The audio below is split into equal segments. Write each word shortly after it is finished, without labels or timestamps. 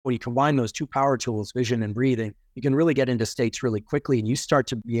When you combine those two power tools, vision and breathing, you can really get into states really quickly, and you start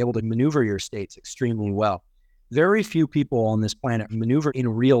to be able to maneuver your states extremely well. Very few people on this planet maneuver in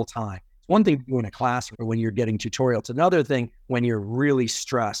real time. It's one thing to do in a class or when you're getting tutorial. It's another thing when you're really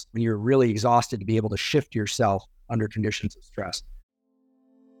stressed, when you're really exhausted, to be able to shift yourself under conditions of stress.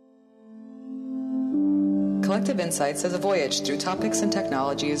 Collective Insights is a voyage through topics and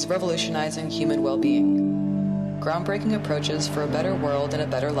technologies revolutionizing human well-being. Groundbreaking approaches for a better world and a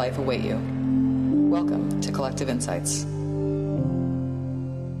better life await you. Welcome to Collective Insights.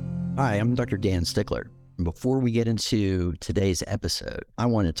 Hi, I'm Dr. Dan Stickler. And before we get into today's episode, I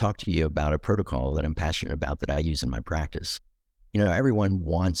want to talk to you about a protocol that I'm passionate about that I use in my practice. You know, everyone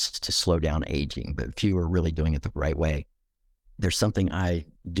wants to slow down aging, but few are really doing it the right way. There's something I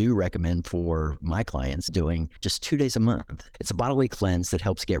do recommend for my clients doing just 2 days a month. It's a bodily cleanse that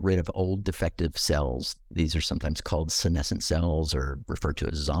helps get rid of old defective cells. These are sometimes called senescent cells or referred to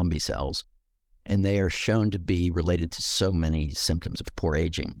as zombie cells. And they are shown to be related to so many symptoms of poor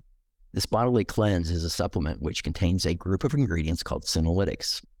aging. This bodily cleanse is a supplement which contains a group of ingredients called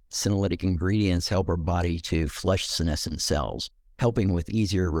senolytics. Senolytic ingredients help our body to flush senescent cells, helping with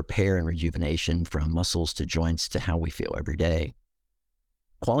easier repair and rejuvenation from muscles to joints to how we feel every day.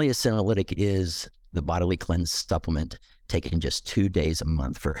 Qualia Senolytic is the bodily cleanse supplement taken just 2 days a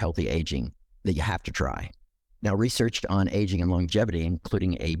month for healthy aging that you have to try. Now, research on aging and longevity,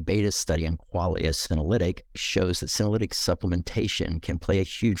 including a beta study on Qualia Senolytic, shows that senolytic supplementation can play a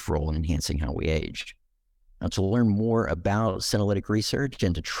huge role in enhancing how we age. Now, to learn more about senolytic research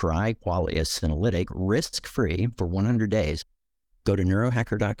and to try Qualia Senolytic risk-free for 100 days, go to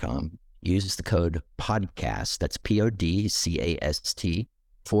neurohacker.com, use the code PODCAST, that's PODCAST,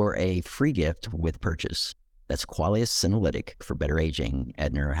 for a free gift with purchase. That's Qualia Senolytic for better aging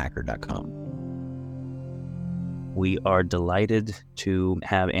at neurohacker.com. We are delighted to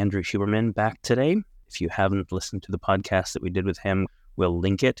have Andrew Huberman back today. If you haven't listened to the podcast that we did with him, we'll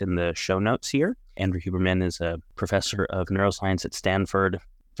link it in the show notes here. Andrew Huberman is a professor of neuroscience at Stanford,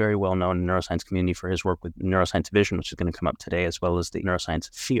 very well known in the neuroscience community for his work with neuroscience vision, which is going to come up today, as well as the neuroscience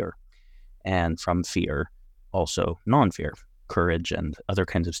of fear. And from fear, also non-fear, courage, and other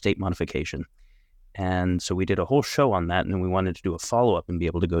kinds of state modification. And so we did a whole show on that, and then we wanted to do a follow-up and be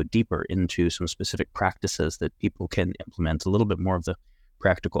able to go deeper into some specific practices that people can implement, a little bit more of the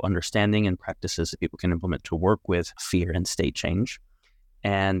practical understanding and practices that people can implement to work with fear and state change.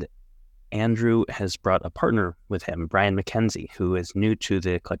 And Andrew has brought a partner with him, Brian Mackenzie, who is new to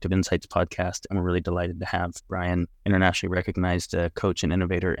the Collective Insights podcast, and we're really delighted to have Brian, internationally recognized coach and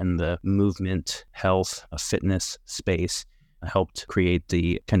innovator in the movement, health, fitness space, helped create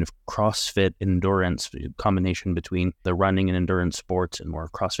the kind of CrossFit endurance combination between the running and endurance sports and more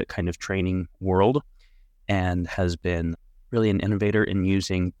CrossFit kind of training world, and has been really an innovator in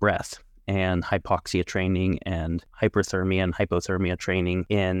using breath and hypoxia training and hyperthermia and hypothermia training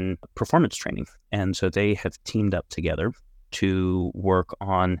in performance training. And so they have teamed up together to work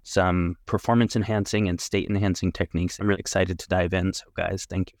on some performance enhancing and state enhancing techniques. I'm really excited to dive in. So guys,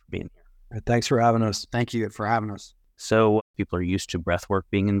 thank you for being here. Thanks for having us. Thank you for having us. So people are used to breath work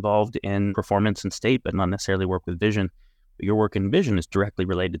being involved in performance and state, but not necessarily work with vision. But your work in vision is directly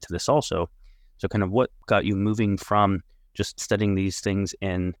related to this also. So kind of what got you moving from just studying these things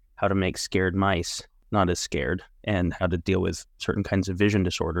in how to make scared mice not as scared and how to deal with certain kinds of vision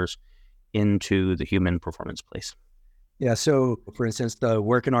disorders into the human performance place? Yeah, so for instance, the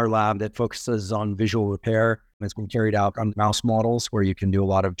work in our lab that focuses on visual repair has been carried out on mouse models where you can do a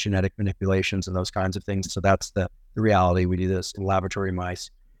lot of genetic manipulations and those kinds of things. So that's the reality. We do this in laboratory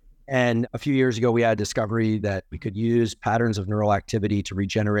mice. And a few years ago, we had a discovery that we could use patterns of neural activity to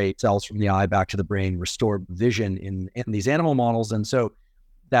regenerate cells from the eye back to the brain, restore vision in these animal models. And so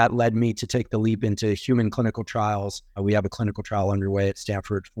that led me to take the leap into human clinical trials. We have a clinical trial underway at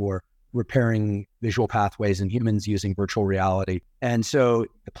Stanford for repairing visual pathways in humans using virtual reality. And so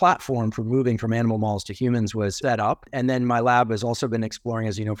the platform for moving from animal models to humans was set up. And then my lab has also been exploring,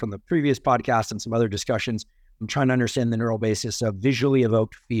 as you know, from the previous podcast and some other discussions, I'm trying to understand the neural basis of visually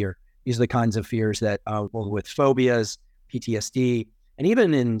evoked fear. These are the kinds of fears that with phobias, PTSD, and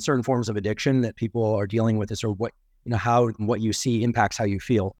even in certain forms of addiction that people are dealing with, is sort of what, how what you see impacts how you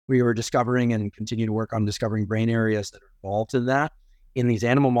feel. We were discovering and continue to work on discovering brain areas that are involved in that in these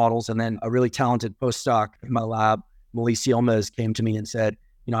animal models. And then a really talented postdoc in my lab, Melise Yilmaz, came to me and said,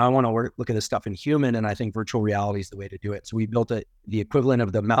 I want to look at this stuff in human, and I think virtual reality is the way to do it. So we built the equivalent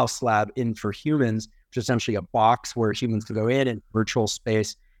of the mouse lab in for humans, which is essentially a box where humans can go in virtual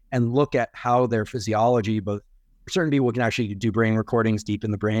space and look at how their physiology, both certain people can actually do brain recordings deep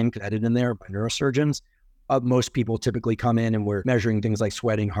in the brain, edit in there by neurosurgeons, most people typically come in and we're measuring things like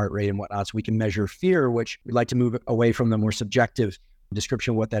sweating, heart rate, and whatnot. So we can measure fear, which we'd like to move away from the more subjective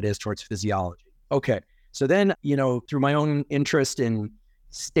description of what that is towards physiology. Okay. So then, through my own interest in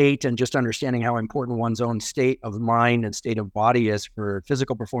state and just understanding how important one's own state of mind and state of body is for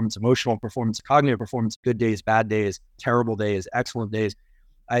physical performance, emotional performance, cognitive performance, good days, bad days, terrible days, excellent days,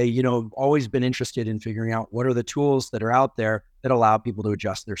 I've always been interested in figuring out what are the tools that are out there that allow people to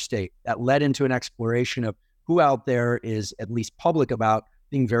adjust their state. That led into an exploration of who out there is at least public about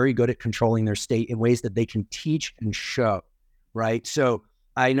being very good at controlling their state in ways that they can teach and show, right? So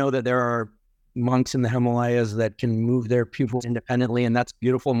I know that there are monks in the Himalayas that can move their pupils independently, and that's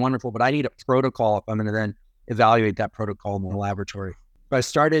beautiful and wonderful, but I need a protocol if I'm going to then evaluate that protocol in the laboratory. So I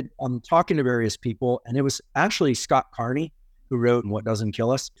started talking to various people, and it was actually Scott Carney, who wrote What Doesn't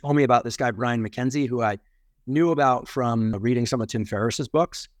Kill Us, told me about this guy, Brian Mackenzie, who I knew about from reading some of Tim Ferriss's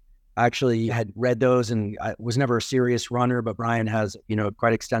books. I actually had read those, and I was never a serious runner, but Brian has,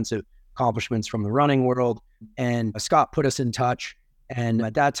 quite extensive accomplishments from the running world. And Scott put us in touch. And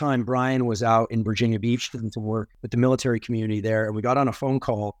at that time, Brian was out in Virginia Beach doing some work with the military community there. And we got on a phone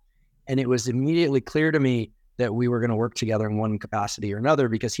call, and it was immediately clear to me that we were going to work together in one capacity or another,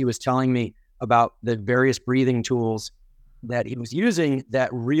 because he was telling me about the various breathing tools that he was using that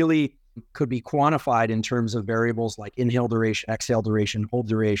really could be quantified in terms of variables like inhale duration, exhale duration, hold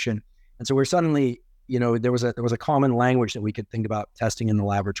duration. And so we're suddenly, there was a common language that we could think about testing in the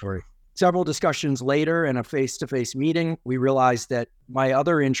laboratory. Several discussions later and a face-to-face meeting, we realized that my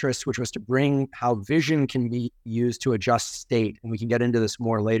other interest, which was to bring how vision can be used to adjust state, and we can get into this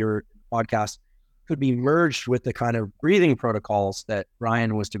more later in the podcast, could be merged with the kind of breathing protocols that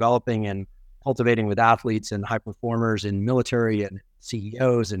Brian was developing and cultivating with athletes and high performers in military and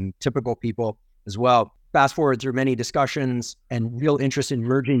CEOs and typical people as well. Fast forward through many discussions and real interest in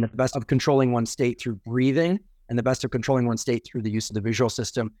merging the best of controlling one's state through breathing and the best of controlling one's state through the use of the visual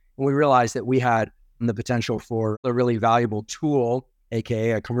system. And we realized that we had the potential for a really valuable tool,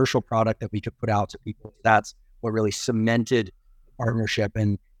 AKA a commercial product that we could put out to people. That's what really cemented the partnership,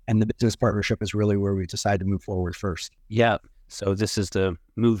 and the business partnership is really where we decided to move forward first. Yeah. So this is the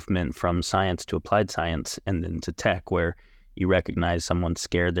movement from science to applied science and then to tech, where you recognize someone's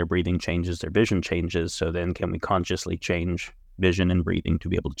scared, their breathing changes, their vision changes. So then can we consciously change vision and breathing to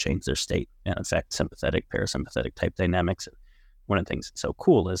be able to change their state and affect sympathetic, parasympathetic type dynamics? And one of the things that's so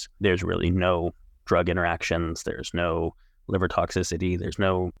cool is there's really no drug interactions. There's no liver toxicity. There's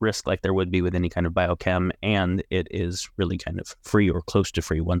no risk like there would be with any kind of biochem. And it is really kind of free or close to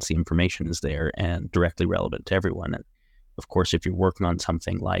free once the information is there and directly relevant to everyone. And of course, if you're working on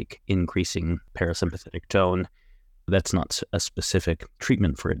something like increasing parasympathetic tone, that's not a specific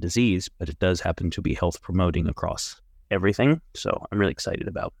treatment for a disease, but it does happen to be health promoting across everything. So I'm really excited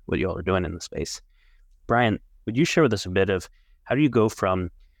about what you all are doing in the space. Brian, would you share with us a bit of how do you go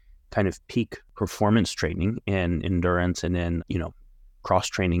from kind of peak performance training in endurance and in,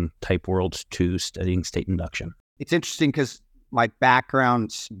 cross-training type worlds to studying state induction? It's interesting because my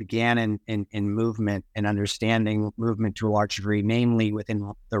background began in movement and understanding movement to a large degree, namely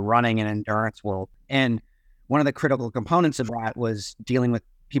within the running and endurance world. And one of the critical components of that was dealing with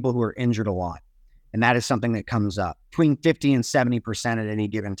people who are injured a lot. And that is something that comes up between 50 and 70% at any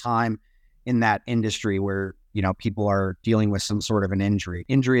given time in that industry where, people are dealing with some sort of an injury.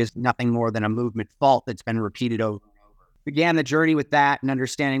 Injury is nothing more than a movement fault that's been repeated over and over. Began the journey with that and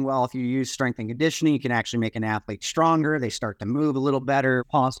understanding, well, if you use strength and conditioning, you can actually make an athlete stronger. They start to move a little better,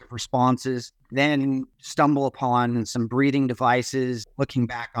 positive responses. Then stumble upon some breathing devices, looking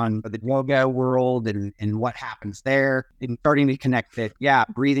back on the yoga world and what happens there, and starting to connect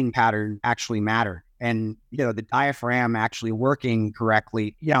that, breathing patterns actually matter. And, the diaphragm actually working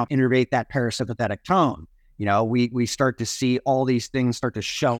correctly, innervate that parasympathetic tone. We start to see all these things start to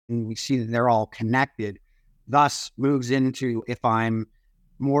show, and we see that they're all connected. Thus moves into, if I'm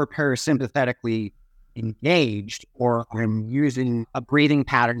more parasympathetically engaged or I'm using a breathing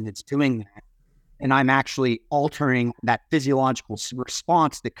pattern that's doing that, and I'm actually altering that physiological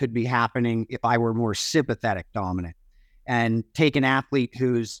response that could be happening if I were more sympathetic dominant. And take an athlete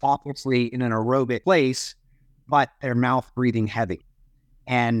who's obviously in an aerobic place, but their mouth breathing heavy.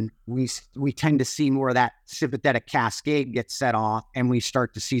 And we tend to see more of that sympathetic cascade get set off, and we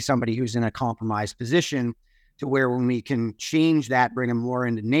start to see somebody who's in a compromised position to where when we can change that, bring them more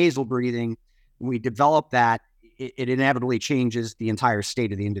into nasal breathing, when we develop that, it inevitably changes the entire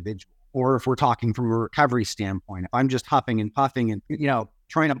state of the individual. Or if we're talking from a recovery standpoint, if I'm just huffing and puffing and,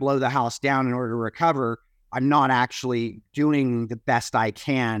 trying to blow the house down in order to recover, I'm not actually doing the best I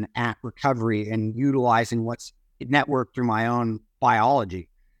can at recovery and utilizing what's networked through my own biology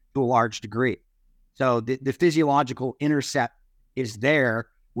to a large degree. So the physiological intercept is there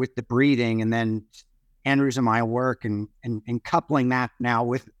with the breathing, and then Andrew's and my work and coupling that now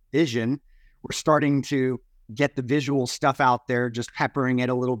with vision, we're starting to get the visual stuff out there, just peppering it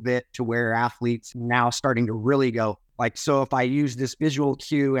a little bit to where athletes now starting to really go like, so if I use this visual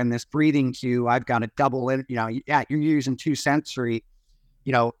cue and this breathing cue, I've got to double it. You're using two sensory,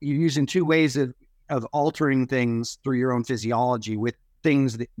 you're using two ways of altering things through your own physiology with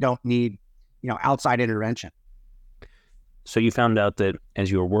things that don't need, outside intervention. So you found out that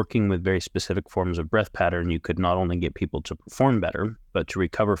as you were working with very specific forms of breath pattern, you could not only get people to perform better, but to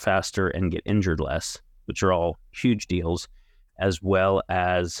recover faster and get injured less, which are all huge deals, as well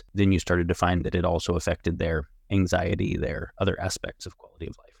as then you started to find that it also affected their anxiety, their other aspects of quality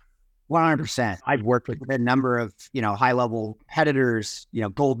of life. 100%. I've worked with a number of, high-level competitors,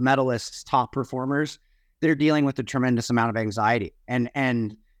 gold medalists, top performers. They're dealing with a tremendous amount of anxiety.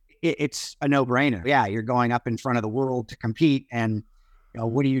 And it's a no-brainer. Yeah, you're going up in front of the world to compete. And,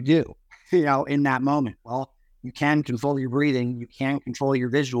 what do you do, in that moment? Well, you can control your breathing. You can control your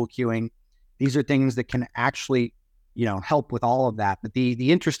visual cueing. These are things that can actually, help with all of that. But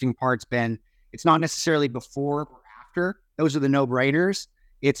the interesting part's been, it's not necessarily before or after. Those are the no-brainers.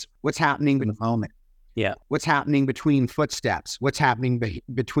 It's what's happening in the moment. Yeah. What's happening between footsteps? What's happening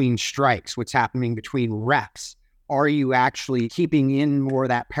between strikes? What's happening between reps? Are you actually keeping in more of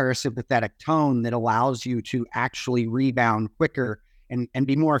that parasympathetic tone that allows you to actually rebound quicker and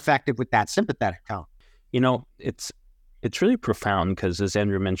be more effective with that sympathetic tone? It's really profound because, as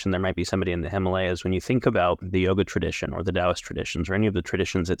Andrew mentioned, there might be somebody in the Himalayas. When you think about the yoga tradition or the Taoist traditions or any of the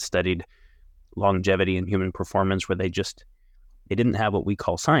traditions that studied longevity and human performance, where they didn't have what we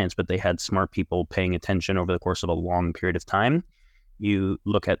call science, but they had smart people paying attention over the course of a long period of time. You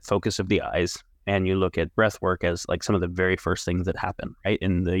look at focus of the eyes and you look at breath work as like some of the very first things that happen, right?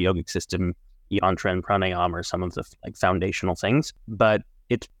 In the yogic system, yantra and pranayama are some of the like foundational things, but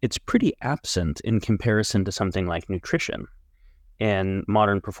it's pretty absent in comparison to something like nutrition and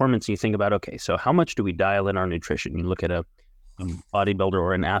modern performance. You think about, okay, so how much do we dial in our nutrition? You look at a bodybuilder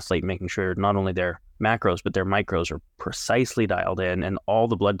or an athlete, making sure not only their macros, but their micros are precisely dialed in, and all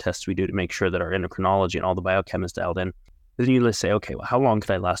the blood tests we do to make sure that our endocrinology and all the biochem is dialed in. Then you just say, okay, well, how long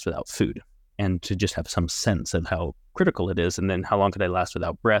could I last without food? And to just have some sense of how critical it is. And then how long could I last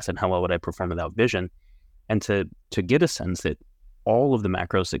without breath, and how well would I perform without vision? And to get a sense that all of the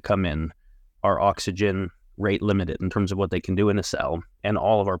macros that come in are oxygen rate limited in terms of what they can do in a cell, and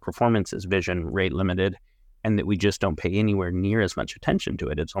all of our performance is vision rate limited, and that we just don't pay anywhere near as much attention to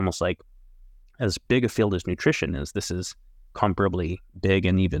it. It's almost like, as big a field as nutrition is, this is comparably big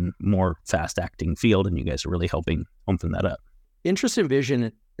and even more fast-acting field, and you guys are really helping open that up. Interest in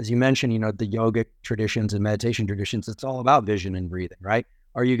vision, as you mentioned, the yogic traditions and meditation traditions, it's all about vision and breathing, right?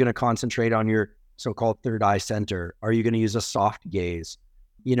 Are you going to concentrate on your so-called third eye center? Are you going to use a soft gaze?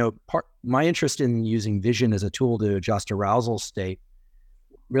 My interest in using vision as a tool to adjust arousal state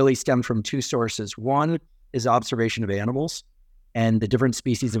really stemmed from two sources. One is observation of animals and the different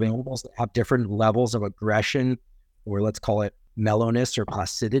species of animals that have different levels of aggression, or let's call it mellowness or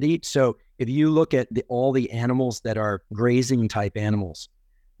placidity. So if you look at all the animals that are grazing type animals,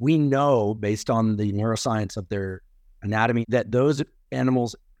 we know based on the neuroscience of their anatomy that those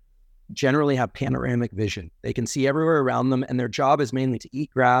animals generally have panoramic vision. They can see everywhere around them, and their job is mainly to eat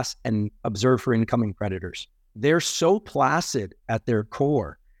grass and observe for incoming predators. They're so placid at their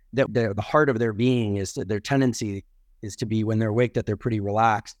core that the heart of their being is that their tendency is to be, when they're awake, that they're pretty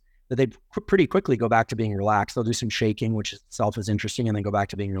relaxed, that they pretty quickly go back to being relaxed. They'll do some shaking, which itself is interesting, and then go back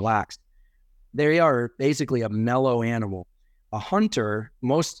to being relaxed. They are basically a mellow animal. A hunter,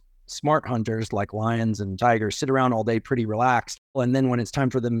 most smart hunters like lions and tigers sit around all day pretty relaxed. And then when it's time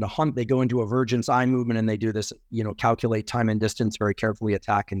for them to hunt, they go into avergence eye movement, and they do this, calculate time and distance, very carefully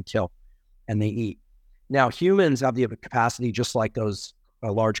attack and kill, and they eat. Now, humans have the capacity, just like those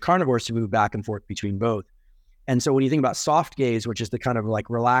large carnivores, to move back and forth between both. And so when you think about soft gaze, which is the kind of like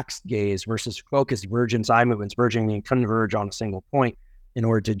relaxed gaze, versus focused vergence eye movements, verging meaning converge on a single point in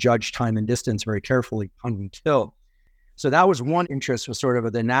order to judge time and distance very carefully, hunt and kill. So that was one interest, was sort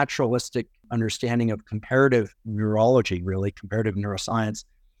of the naturalistic understanding of comparative neurology, really, comparative neuroscience.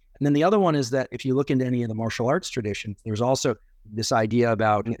 And then the other one is that if you look into any of the martial arts traditions, there's also this idea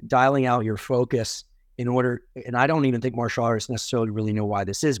about dialing out your focus in order, and I don't even think martial artists necessarily really know why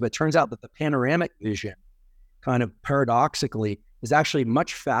this is, but it turns out that the panoramic vision, kind of paradoxically, is actually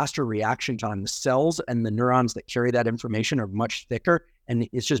much faster reaction time. The cells and the neurons that carry that information are much thicker. And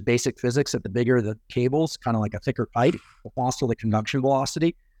it's just basic physics that the bigger the cables, kind of like a thicker pipe, the faster the conduction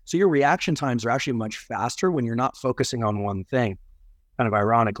velocity. So your reaction times are actually much faster when you're not focusing on one thing. kind of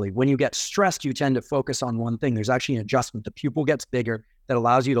ironically. When you get stressed, you tend to focus on one thing. There's actually an adjustment. The pupil gets bigger that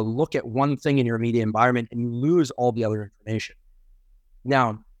allows you to look at one thing in your immediate environment and you lose all the other information.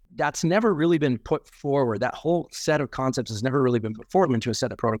 Now, that's never really been put forward. That whole set of concepts has never really been put forward into a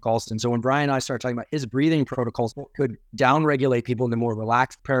set of protocols. And so when Brian and I started talking about his breathing protocols could downregulate people into more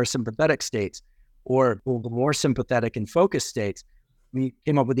relaxed parasympathetic states or more sympathetic and focused states, we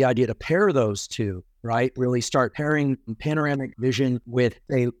came up with the idea to pair those two, right? Really start pairing panoramic vision with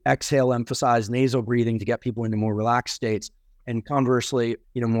exhale, emphasize nasal breathing to get people into more relaxed states. And conversely,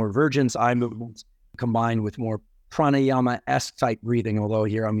 more vergence eye movements combined with more pranayama-esque type breathing, although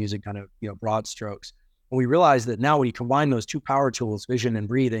here I'm using kind of, broad strokes. And we realized that now when you combine those two power tools, vision and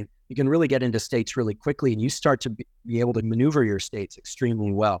breathing, you can really get into states really quickly and you start to be able to maneuver your states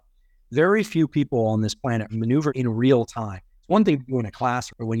extremely well. Very few people on this planet maneuver in real time. It's one thing to do in a class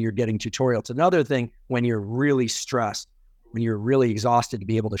or when you're getting tutorial. It's another thing when you're really stressed, when you're really exhausted to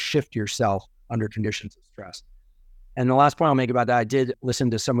be able to shift yourself under conditions of stress. And the last point I'll make about that, I did listen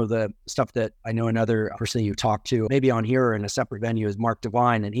to some of the stuff that I know another person you talked to, maybe on here or in a separate venue, is Mark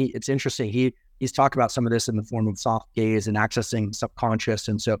Devine. And it's interesting. He's talked about some of this in the form of soft gaze and accessing subconscious.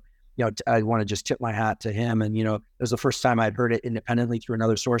 And so, I want to just tip my hat to him. And, it was the first time I'd heard it independently through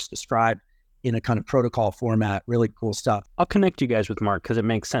another source described in a kind of protocol format. Really cool stuff. I'll connect you guys with Mark because it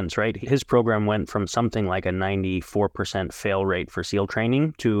makes sense, right? His program went from something like a 94% fail rate for SEAL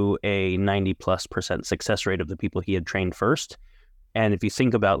training to a 90+% success rate of the people he had trained first. And if you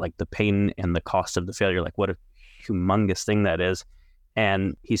think about like the pain and the cost of the failure, like what a humongous thing that is.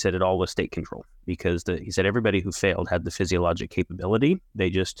 And he said it all was state control because he said everybody who failed had the physiologic capability. They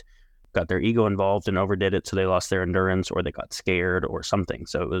just got their ego involved and overdid it. So they lost their endurance or they got scared or something.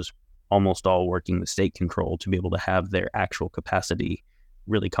 So it was almost all working the state control to be able to have their actual capacity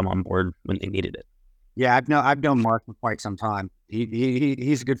really come on board when they needed it. Yeah, I've known Mark for quite some time.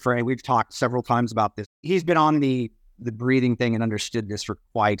 He's a good friend. We've talked several times about this. He's been on the breathing thing and understood this for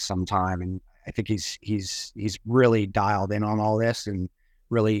quite some time. And I think he's really dialed in on all this and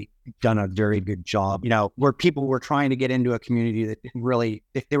really done a very good job. Where people were trying to get into a community that really,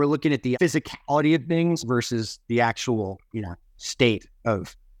 if they were looking at the physicality of things versus the actual, state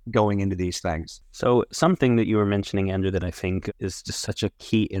of going into these things. So something that you were mentioning, Andrew, that I think is just such a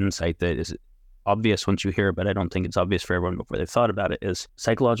key insight that is obvious once you hear it, but I don't think it's obvious for everyone before they've thought about it, is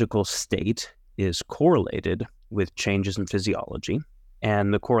psychological state is correlated with changes in physiology.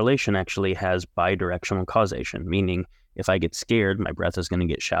 And the correlation actually has bidirectional causation, meaning if I get scared, my breath is going to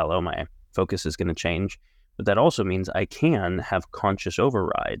get shallow, my focus is going to change. But that also means I can have conscious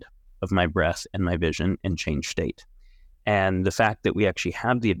override of my breath and my vision and change state. And the fact that we actually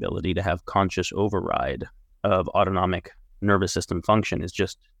have the ability to have conscious override of autonomic nervous system function is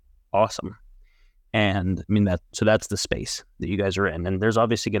just awesome. And I mean, that's the space that you guys are in. And there's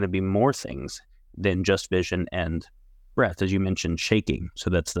obviously going to be more things than just vision and breath, as you mentioned, shaking. So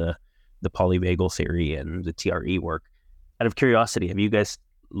that's the polyvagal theory and the TRE work. Out of curiosity, have you guys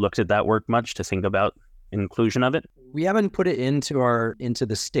looked at that work much to think about inclusion of it? We haven't put it into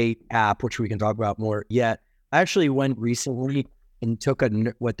the state app, which we can talk about more yet. I actually went recently and took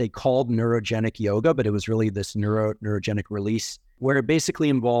what they called neurogenic yoga, but it was really this neurogenic release, where it basically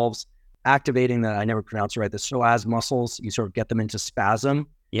involves activating I never pronounce it right, the psoas muscles. You sort of get them into spasm.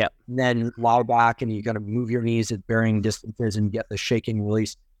 Yeah. And then lie back and you got to move your knees at varying distances and get the shaking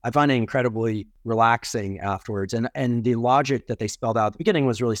release. I find it incredibly relaxing afterwards. And the logic that they spelled out at the beginning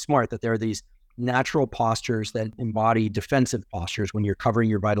was really smart, that there are these natural postures that embody defensive postures when you're covering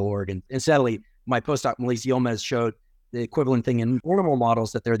your vital organ. Incidentally, my postdoc, Melissa Yilmaz, showed the equivalent thing in animal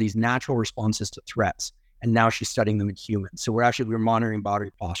models, that there are these natural responses to threats. And now she's studying them in humans. So we're monitoring body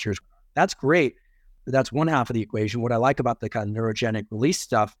postures. That's great. But that's one half of the equation. What I like about the kind of neurogenic release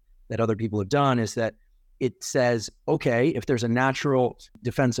stuff that other people have done is that it says, okay, if there's a natural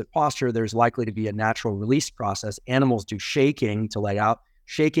defensive posture, there's likely to be a natural release process. Animals do shaking to let out.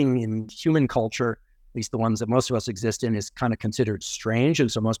 Shaking in human culture, at least the ones that most of us exist in, is kind of considered strange.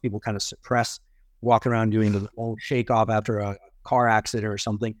 And so most people kind of suppress walking around doing the old shake off after a car accident or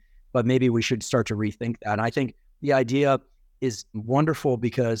something. But maybe we should start to rethink that. And I think the idea is wonderful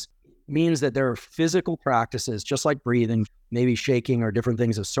because it means that there are physical practices, just like breathing, maybe shaking or different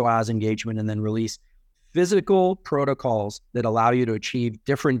things of psoas engagement and then release, physical protocols that allow you to achieve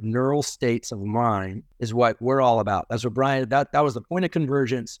different neural states of mind is what we're all about. That's what Brian, that was the point of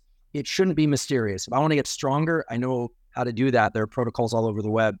convergence. It shouldn't be mysterious. If I want to get stronger, I know how to do that. There are protocols all over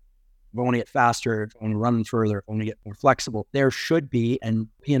the web. If I want to get faster, if I want to run further, if I want to get more flexible, there should be, and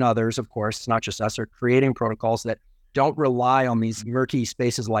others, of course, it's not just us, are creating protocols that don't rely on these murky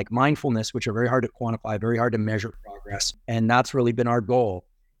spaces like mindfulness, which are very hard to quantify, very hard to measure progress. And that's really been our goal.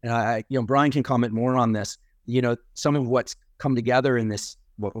 And Brian can comment more on this. Some of what's come together in this,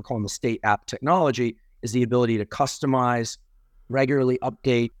 what we're calling the state app technology, is the ability to customize, regularly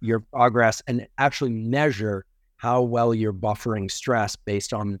update your progress, and actually measure how well you're buffering stress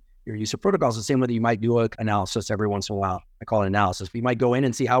based on your use of protocols. The same way that you might do an analysis every once in a while. I call it analysis. But you might go in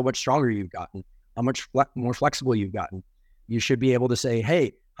and see how much stronger you've gotten, how much more flexible you've gotten. You should be able to say,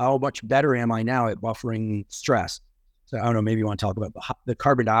 hey, how much better am I now at buffering stress? So I don't know, maybe you want to talk about the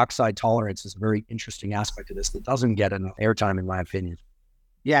carbon dioxide tolerance is a very interesting aspect of this that doesn't get enough airtime, in my opinion.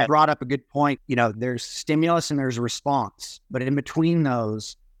 Yeah, I brought up a good point. There's stimulus and there's response, but in between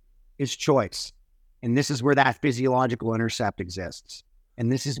those is choice. And this is where that physiological intercept exists.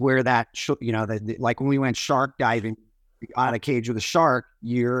 And this is where that, like when we went shark diving, on a cage with a shark,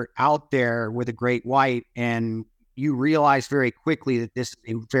 you're out there with a great white and you realize very quickly that this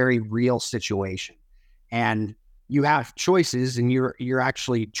is a very real situation. And you have choices and you're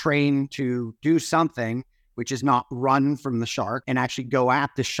actually trained to do something, which is not run from the shark and actually go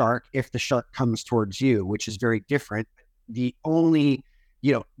at the shark if the shark comes towards you, which is very different. The only,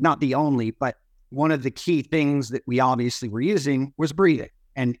 not the only, but one of the key things that we obviously were using was breathing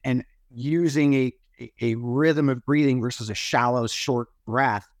and using a rhythm of breathing versus a shallow, short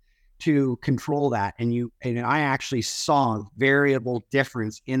breath to control that. And I actually saw a variable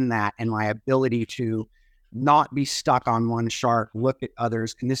difference in that and my ability to not be stuck on one shark, look at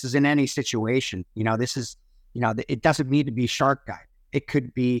others. And this is in any situation. This is, it doesn't need to be shark diving. It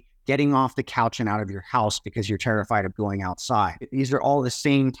could be getting off the couch and out of your house because you're terrified of going outside. These are all the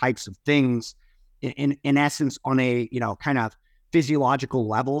same types of things in essence on a, kind of physiological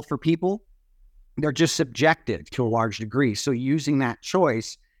level for people. They're just subjective to a large degree. So using that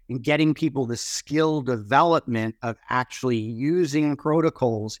choice and getting people the skill development of actually using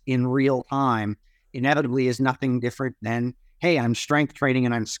protocols in real time inevitably is nothing different than, hey, I'm strength training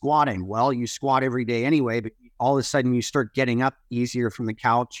and I'm squatting. Well, you squat every day anyway, but all of a sudden you start getting up easier from the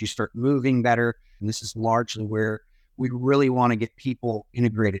couch, you start moving better. And this is largely where we really want to get people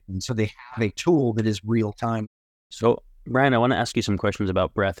integrated. And so they have a tool that is real time. So Brian, I want to ask you some questions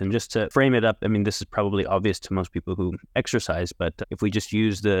about breath. And just to frame it up, this is probably obvious to most people who exercise, but if we just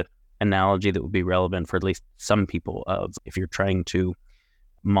use the analogy that would be relevant for at least some people of if you're trying to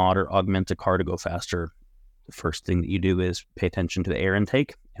mod or augment a car to go faster, the first thing that you do is pay attention to the air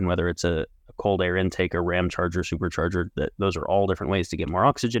intake. And whether it's a cold air intake or ram charger, supercharger, those are all different ways to get more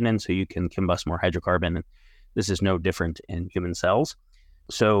oxygen in so you can combust more hydrocarbon. And this is no different in human cells.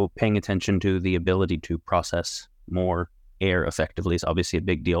 So paying attention to the ability to process more air effectively is obviously a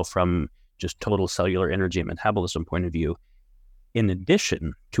big deal from just total cellular energy and metabolism point of view, in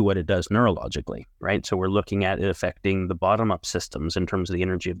addition to what it does neurologically, right? So we're looking at it affecting the bottom-up systems in terms of the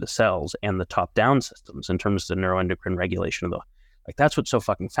energy of the cells and the top-down systems in terms of the neuroendocrine regulation of that's what's so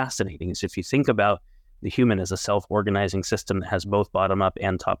fucking fascinating is if you think about the human as a self-organizing system that has both bottom-up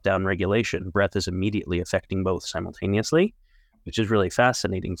and top-down regulation, breath is immediately affecting both simultaneously, which is really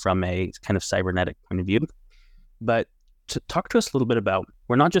fascinating from a kind of cybernetic point of view. But to talk to us a little bit about,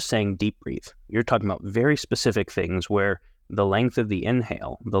 we're not just saying deep breathe. You're talking about very specific things where the length of the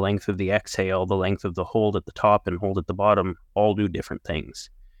inhale, the length of the exhale, the length of the hold at the top and hold at the bottom all do different things.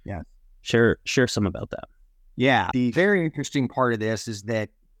 Yeah. Share some about that. Yeah. The very interesting part of this is that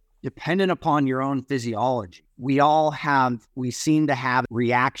dependent upon your own physiology, we seem to have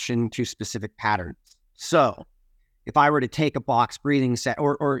reaction to specific patterns. So if I were to take a box breathing set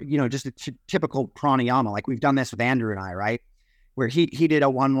or just a typical pranayama, like we've done this with Andrew and I, right? Where he did a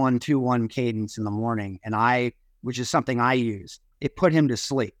 1-1-2-1 cadence in the morning and which is something I use, it put him to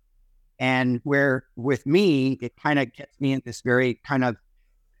sleep. And where with me, it kind of gets me in this very kind of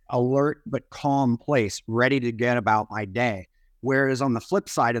alert but calm place, ready to get about my day. Whereas on the flip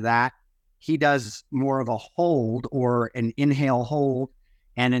side of that, he does more of a hold or an inhale hold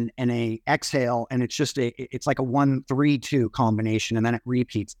and a exhale. And it's just it's like a 1-3-2 combination. And then it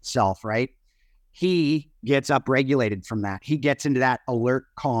repeats itself, right? He gets upregulated from that. He gets into that alert,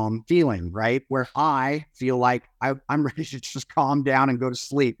 calm feeling, right? Where I feel like I'm ready to just calm down and go to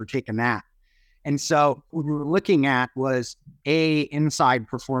sleep or take a nap. And so what we were looking at was inside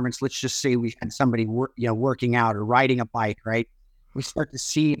performance. Let's just say we had somebody working out or riding a bike, right? We start to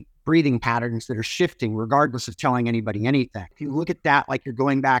see breathing patterns that are shifting regardless of telling anybody anything. If you look at that, like you're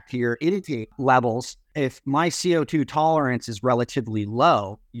going back to your intake levels, if my CO2 tolerance is relatively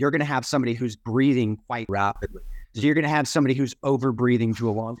low, you're going to have somebody who's breathing quite rapidly. So you're going to have somebody who's over breathing to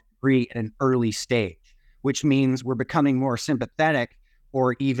a long degree at an early stage, which means we're becoming more sympathetic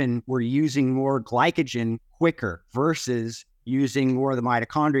or even we're using more glycogen quicker versus using more of the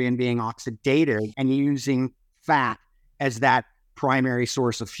mitochondria and being oxidative and using fat as that primary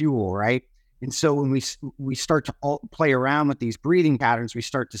source of fuel, right? And so when we start to play around with these breathing patterns, we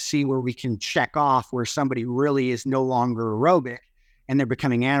start to see where we can check off where somebody really is no longer aerobic and they're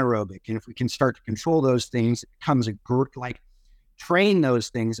becoming anaerobic. And if we can start to control those things, it becomes train those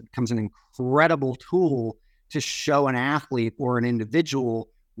things, it becomes an incredible tool to show an athlete or an individual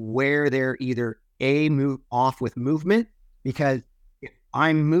where they're either move off with movement, because if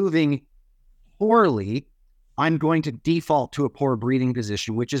I'm moving poorly, I'm going to default to a poor breathing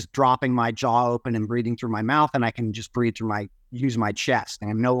position, which is dropping my jaw open and breathing through my mouth. And I can just use my chest. And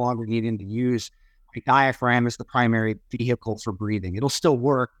I'm no longer needing to use my diaphragm as the primary vehicle for breathing. It'll still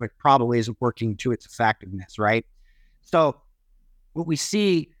work, but probably isn't working to its effectiveness, right? So what we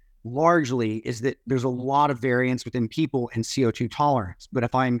see largely is that there's a lot of variance within people in CO2 tolerance. But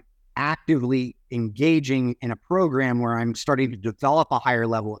if I'm actively engaging in a program where I'm starting to develop a higher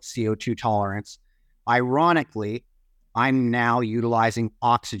level of CO2 tolerance, ironically, I'm now utilizing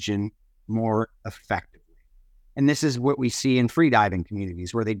oxygen more effectively. And this is what we see in freediving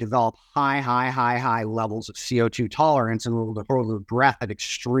communities where they develop high levels of CO2 tolerance and able to hold their breath at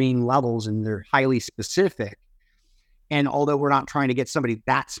extreme levels, and they're highly specific. And although we're not trying to get somebody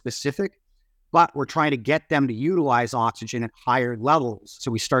that specific, but we're trying to get them to utilize oxygen at higher levels.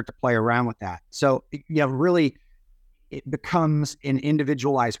 So we start to play around with that. So really, it becomes an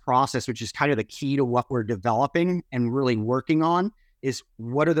individualized process, which is kind of the key to what we're developing and really working on is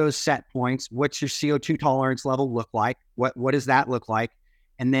what are those set points? What's your CO2 tolerance level look like? What does that look like?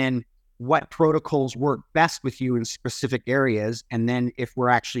 And then what protocols work best with you in specific areas? And then if we're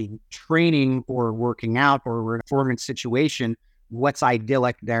actually training or working out or we're in a performance situation, what's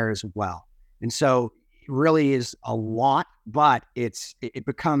idyllic there as well? And so it really is a lot, but it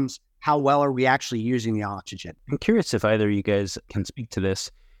becomes how well are we actually using the oxygen? I'm curious if either of you guys can speak to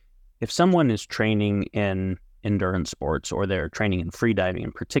this. If someone is training in endurance sports or they're training in freediving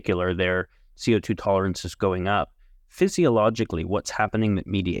in particular, their CO2 tolerance is going up. Physiologically, what's happening that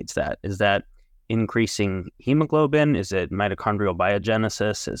mediates that? Is that increasing hemoglobin? Is it mitochondrial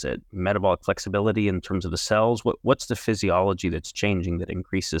biogenesis? Is it metabolic flexibility in terms of the cells? What's the physiology that's changing that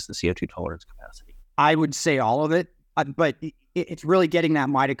increases the CO2 tolerance capacity? I would say all of it, but it's really getting that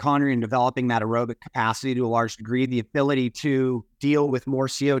mitochondria and developing that aerobic capacity to a large degree, the ability to deal with more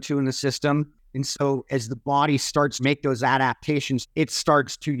CO2 in the system. And so as the body starts to make those adaptations, it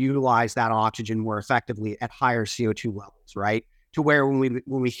starts to utilize that oxygen more effectively at higher CO2 levels, right? To where when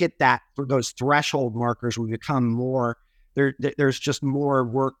we hit that for those threshold markers, we become more, there's just more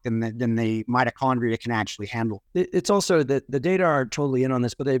work than the mitochondria can actually handle. It's also that the data are totally in on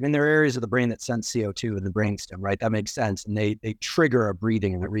this, but there are areas of the brain that sense CO2 in the brainstem, right? That makes sense. And they trigger a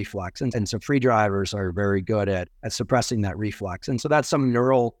breathing reflex. And so free drivers are very good at suppressing that reflex. And so that's some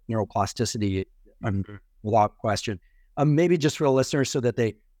neuroplasticity without question. Maybe just for the listeners so that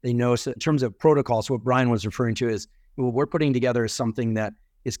they know, so in terms of protocols, what Brian was referring to is what we're putting together is something that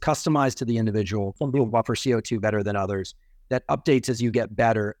is customized to the individual. Some people buffer CO2 better than others, that updates as you get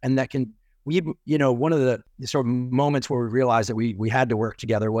better. And that can, one of the sort of moments where we realized that we had to work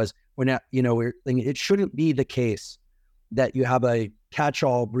together was when, we're thinking it shouldn't be the case that you have a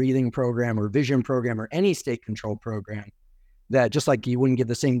catch-all breathing program or vision program or any state control program that just like you wouldn't give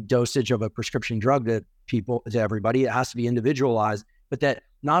the same dosage of a prescription drug to everybody, it has to be individualized. But that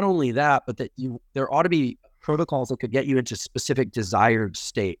not only that, but that there ought to be protocols that could get you into specific desired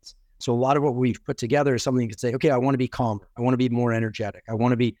states. So a lot of what we've put together is something you could say, okay, I want to be calmer. I want to be more energetic. I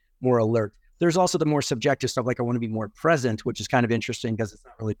want to be more alert. There's also the more subjective stuff, like I want to be more present, which is kind of interesting because it's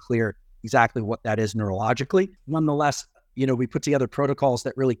not really clear exactly what that is neurologically. Nonetheless, we put together protocols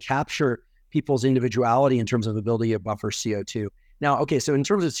that really capture people's individuality in terms of ability to buffer CO2. Now, okay, so in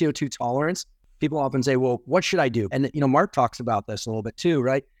terms of CO2 tolerance, people often say, well, what should I do? And, Mark talks about this a little bit too,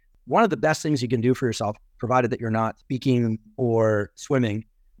 right? One of the best things you can do for yourself, provided that you're not speaking or swimming,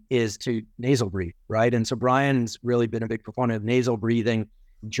 is to nasal breathe, right? And so Brian's really been a big proponent of nasal breathing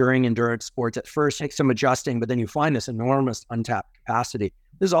during endurance sports. At first, takes some adjusting, but then you find this enormous untapped capacity.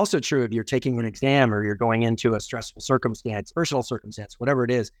 This is also true if you're taking an exam or you're going into a stressful circumstance, personal circumstance, whatever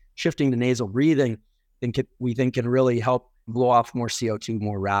it is, shifting to nasal breathing, we think can really help blow off more CO2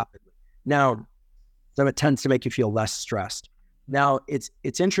 more rapidly. Now, so it tends to make you feel less stressed. Now, it's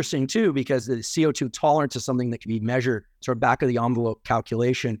interesting too, because the CO2 tolerance is something that can be measured, sort of back of the envelope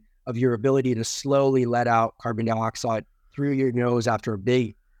calculation of your ability to slowly let out carbon dioxide through your nose after a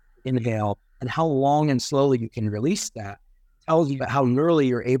big inhale, and how long and slowly you can release that tells you how early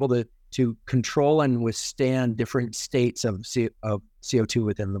you're able to to control and withstand different states of CO2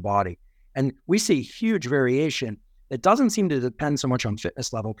 within the body. And we see huge variation. It doesn't seem to depend so much on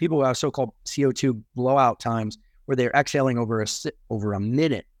fitness level. People who have so-called CO2 blowout times where they're exhaling over a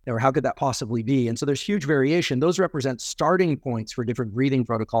minute, or how could that possibly be? And so there's huge variation. Those represent starting points for different breathing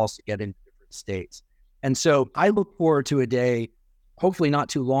protocols to get into different states. And so I look forward to a day, hopefully not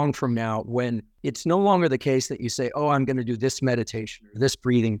too long from now, when it's no longer the case that you say, oh, I'm going to do this meditation or this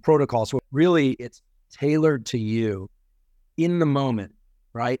breathing protocol. So really it's tailored to you in the moment,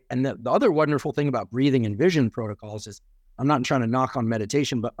 right? And the other wonderful thing about breathing and vision protocols is, I'm not trying to knock on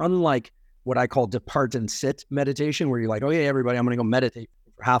meditation, but unlike what I call depart and sit meditation, where you're like, oh yeah, everybody, I'm going to go meditate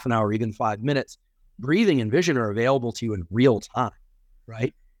for half an hour, even 5 minutes, breathing and vision are available to you in real time,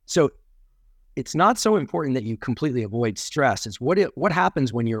 right? So it's not so important that you completely avoid stress. It's what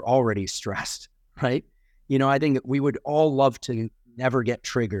happens when you're already stressed, right? I think that we would all love to never get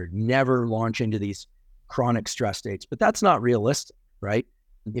triggered, never launch into these chronic stress states, but that's not realistic, right?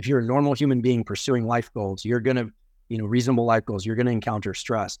 If you're a normal human being pursuing life goals, you're going to, reasonable life goals, you're going to encounter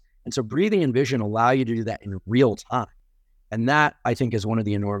stress. And so breathing and vision allow you to do that in real time. And that, I think, is one of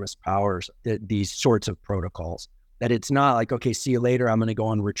the enormous powers that these sorts of protocols. That it's not like, okay, see you later, I'm going to go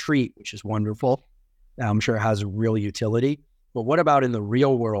on retreat, which is wonderful. I'm sure it has real utility. But what about in the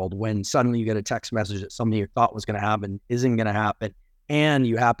real world when suddenly you get a text message that something you thought was going to happen isn't going to happen, and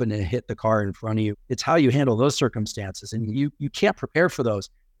you happen to hit the car in front of you? It's how you handle those circumstances. And you can't prepare for those,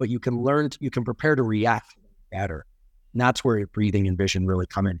 but you can prepare to react better. And that's where breathing and vision really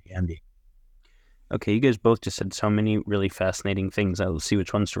come in handy. Okay, you guys both just said so many really fascinating things. I'll see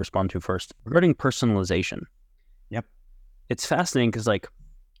which ones to respond to first. Regarding personalization. Yep. It's fascinating because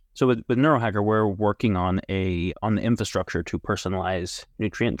so with Neurohacker, we're working on the infrastructure to personalize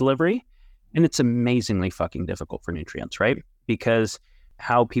nutrient delivery. And it's amazingly fucking difficult for nutrients, right? Because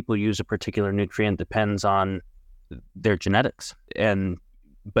how people use a particular nutrient depends on their genetics.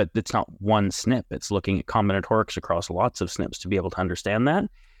 But it's not one SNP. It's looking at combinatorics across lots of SNPs to be able to understand that.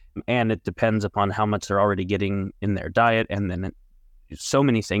 And it depends upon how much they're already getting in their diet, and then so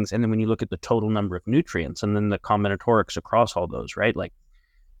many things. And then when you look at the total number of nutrients and then the combinatorics across all those, right? Like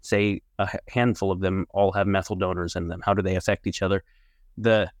say a handful of them all have methyl donors in them. How do they affect each other?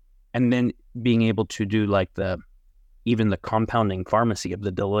 And then being able to do even the compounding pharmacy of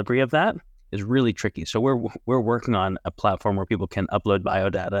the delivery of that is really tricky. So we're working on a platform where people can upload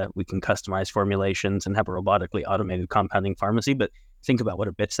biodata. We can customize formulations and have a robotically automated compounding pharmacy. But think about what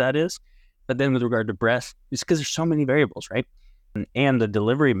a bitch that is. But then with regard to breath, it's because there's so many variables, right? And the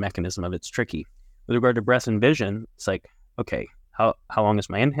delivery mechanism of it's tricky. With regard to breath and vision, it's like, okay, how long is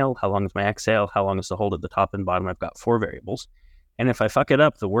my inhale? How long is my exhale? How long is the hold at the top and bottom? I've got 4 variables. And if I fuck it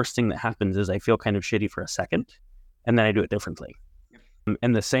up, the worst thing that happens is I feel kind of shitty for a second, and then I do it differently.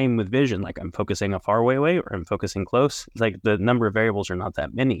 And the same with vision, like I'm focusing a far away or I'm focusing close. Like the number of variables are not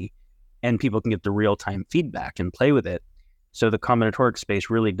that many, and people can get the real-time feedback and play with it. So the combinatoric space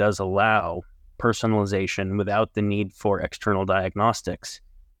really does allow personalization without the need for external diagnostics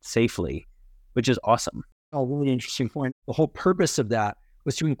safely, which is awesome. Oh, really interesting point. The whole purpose of that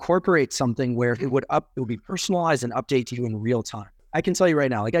was to incorporate something where it would be personalized and update to you in real time. I can tell you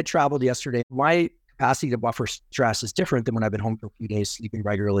right now, like I traveled yesterday, my capacity to buffer stress is different than when I've been home for a few days, sleeping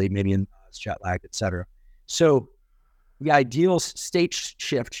regularly, maybe in jet lag, et cetera. So the ideal state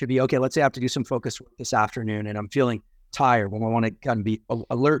shift should be, okay, let's say I have to do some focus work this afternoon and I'm feeling tired when I want to kind of be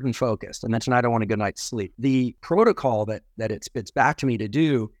alert and focused. And then tonight I want a good night's sleep. The protocol that it spits back to me to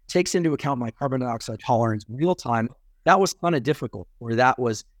do takes into account my carbon dioxide tolerance real time. That was kind of difficult, or that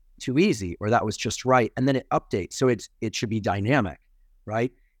was too easy, or that was just right. And then it updates. So it should be dynamic,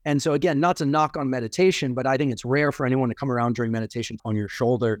 right? And so again, not to knock on meditation, but I think it's rare for anyone to come around during meditation on your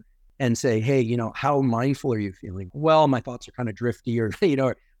shoulder and say, hey, how mindful are you feeling? Well, my thoughts are kind of drifty, or,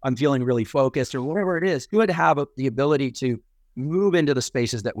 I'm feeling really focused, or whatever it is. You would have the ability to move into the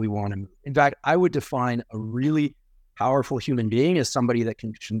spaces that we want to move. In fact, I would define a really powerful human being as somebody that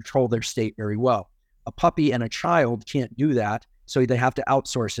can control their state very well. A puppy and a child can't do that, so they have to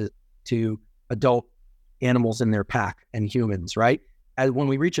outsource it to adult animals in their pack and humans, right? As when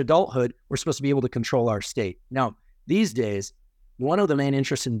we reach adulthood, we're supposed to be able to control our state. Now, these days, one of the main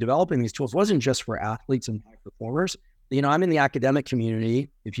interests in developing these tools wasn't just for athletes and high performers. I'm in the academic community,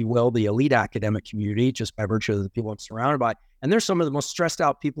 if you will, the elite academic community, just by virtue of the people I'm surrounded by. And they're some of the most stressed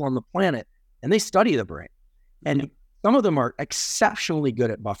out people on the planet, and they study the brain. And some of them are exceptionally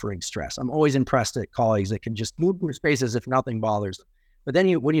good at buffering stress. I'm always impressed at colleagues that can just move through spaces if nothing bothers them. But then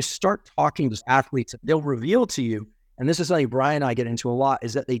when you start talking to athletes, they'll reveal to you, and this is something Brian and I get into a lot,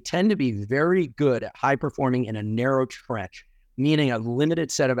 is that they tend to be very good at high performing in a narrow trench, meaning a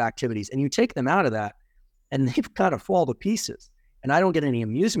limited set of activities. And you take them out of that and they've kind of fall to pieces. And I don't get any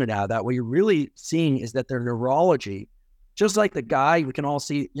amusement out of that. What you're really seeing is that their neurology, just like the guy, we can all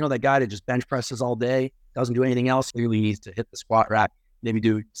see, that guy that just bench presses all day, doesn't do anything else, really needs to hit the squat rack, maybe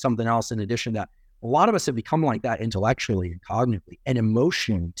do something else in addition to that. A lot of us have become like that intellectually and cognitively and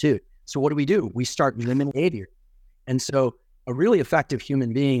emotionally too. So what do? We start limiting behavior. And so a really effective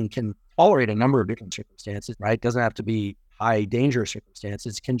human being can tolerate a number of different circumstances, right? Doesn't have to be high danger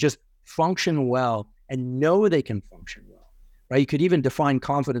circumstances, can just function well and know they can function well, right? You could even define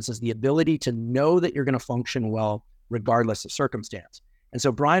confidence as the ability to know that you're going to function well regardless of circumstance. And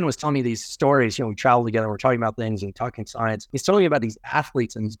so Brian was telling me these stories, we traveled together, we're talking about things and talking science. He's telling me about these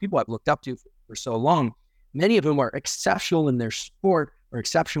athletes and these people I've looked up to for so long, many of whom are exceptional in their sport or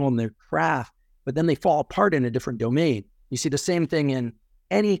exceptional in their craft, but then they fall apart in a different domain. You see the same thing in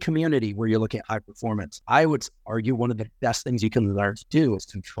any community where you're looking at high performance. I would argue one of the best things you can learn to do is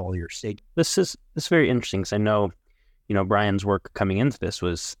control your state. This is very interesting because I know, Brian's work coming into this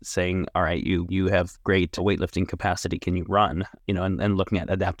was saying, all right, you have great weightlifting capacity. Can you run? And looking at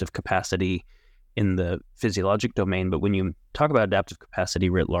adaptive capacity in the physiologic domain. But when you talk about adaptive capacity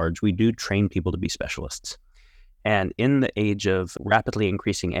writ large, we do train people to be specialists. And in the age of rapidly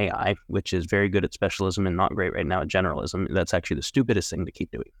increasing AI, which is very good at specialism and not great right now at generalism, that's actually the stupidest thing to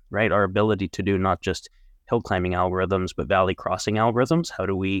keep doing, right? Our ability to do not just hill climbing algorithms, but valley crossing algorithms. How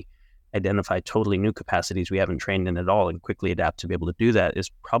do we identify totally new capacities we haven't trained in at all and quickly adapt to be able to do that is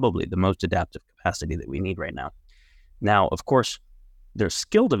probably the most adaptive capacity that we need right now. Now, of course, there's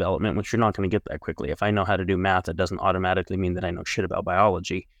skill development, which you're not going to get that quickly. If I know how to do math, it doesn't automatically mean that I know shit about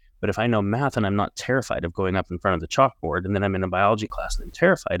biology. But if I know math and I'm not terrified of going up in front of the chalkboard, and then I'm in a biology class and I'm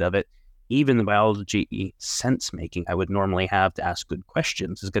terrified of it, even the biology sense making I would normally have to ask good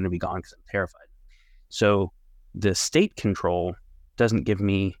questions is going to be gone because I'm terrified. So the state control doesn't give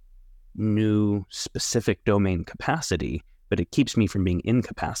me new specific domain capacity, but it keeps me from being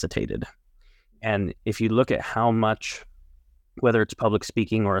incapacitated. And if you look at how much, whether it's public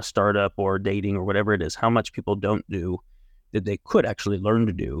speaking or a startup or dating or whatever it is, how much people don't do that they could actually learn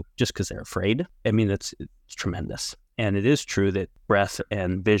to do just because they're afraid. I mean, it's tremendous. And it is true that breath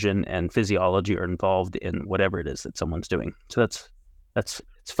and vision and physiology are involved in whatever it is that someone's doing. So it's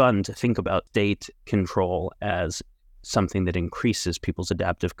fun to think about state control as something that increases people's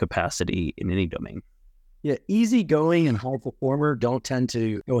adaptive capacity in any domain. Yeah, easygoing and high performer don't tend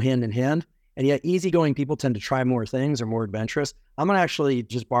to go hand in hand. And yet easygoing people tend to try more things or more adventurous. I'm going to actually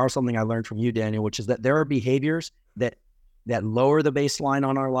just borrow something I learned from you, Daniel, which is that there are behaviors that lower the baseline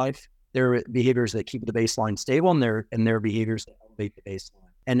on our life. There are behaviors that keep the baseline stable, and there are behaviors that elevate the baseline.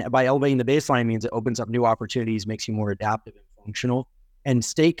 And by elevating the baseline means it opens up new opportunities, makes you more adaptive and functional. And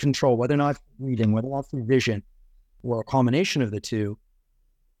state control, whether or not breathing, whether or not through vision, or a combination of the two,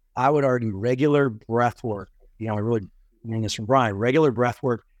 I would argue regular breath work. I really learned this from Brian. Regular breath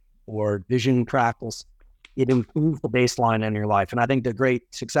work or vision practice, it improves the baseline in your life. And I think the great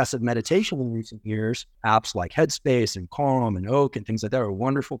success of meditation in recent years, apps like Headspace and Calm and Oak and things like that are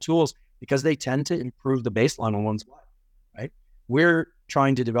wonderful tools because they tend to improve the baseline on one's life, right? We're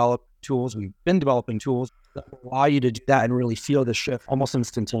trying to develop tools. We've been developing tools that allow you to do that and really feel the shift almost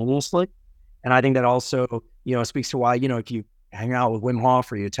instantaneously. And I think that also, speaks to why, if you hang out with Wim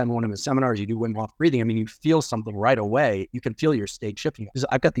Hof or you attend one of his seminars, you do Wim Hof breathing, I mean, you feel something right away. You can feel your state shifting.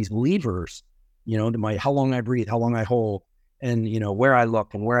 I've got these levers, to my, how long I breathe, how long I hold, and, where I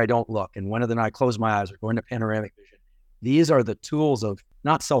look and where I don't look, and when I close my eyes or go into panoramic vision. These are the tools of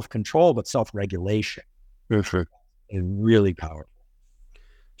not self-control, but self-regulation. Sure. And really powerful.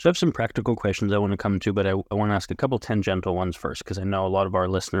 So I have some practical questions I want to come to, but I want to ask a couple tangential ones first, because I know a lot of our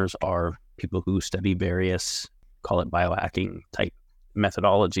listeners are people who study various, call it biohacking type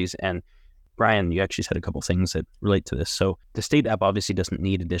methodologies. And Brian, you actually said a couple things that relate to this. So the State app obviously doesn't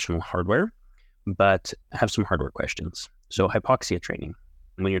need additional hardware, but I have some hardware questions. So hypoxia training,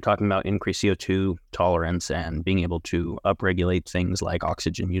 when you're talking about increased CO2 tolerance and being able to upregulate things like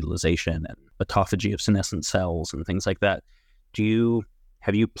oxygen utilization and autophagy of senescent cells and things like that,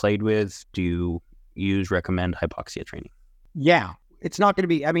 have you played with, do you recommend hypoxia training? Yeah, it's not going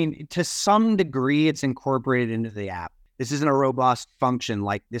to be, to some degree, it's incorporated into the app. This isn't a robust function.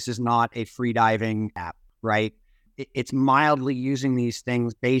 Like, this is not a free diving app, right? It's mildly using these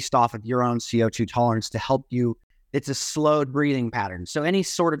things based off of your own CO2 tolerance to help you. It's a slowed breathing pattern. So any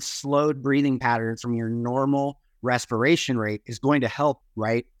sort of slowed breathing pattern from your normal respiration rate is going to help,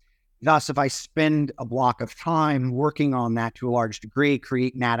 right? Thus, if I spend a block of time working on that to a large degree,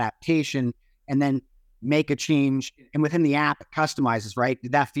 create an adaptation, and then make a change, and within the app, it customizes, right?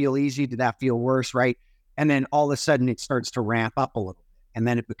 Did that feel easy? Did that feel worse, right? And then all of a sudden it starts to ramp up a little bit, and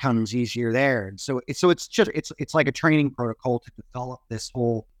then it becomes easier there. And so it's like a training protocol to develop this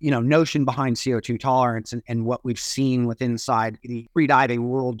whole, notion behind CO2 tolerance and what we've seen within inside the freediving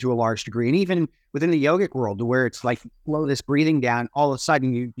world to a large degree. And even within the yogic world, to where it's like, slow this breathing down, all of a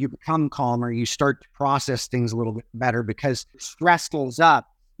sudden you become calmer, you start to process things a little bit better because stress goes up.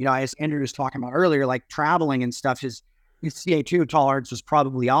 As Andrew was talking about earlier, like traveling and stuff, his CO2 tolerance was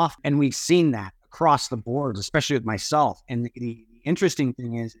probably off. And we've seen that across the board, especially with myself. And the interesting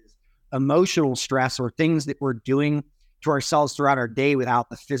thing is emotional stress, or things that we're doing to ourselves throughout our day without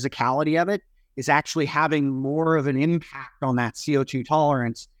the physicality of it, is actually having more of an impact on that CO2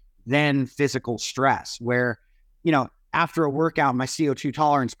 tolerance than physical stress, where, after a workout, my CO2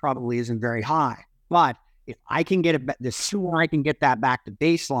 tolerance probably isn't very high. But if I can get it, the sooner I can get that back to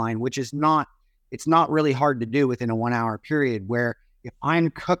baseline, which is it's not really hard to do within a 1 hour period, where if I'm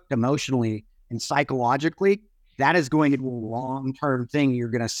cooked emotionally and psychologically, that is going to be a long-term thing. You're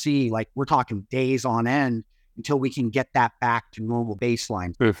going to see, like, we're talking days on end until we can get that back to normal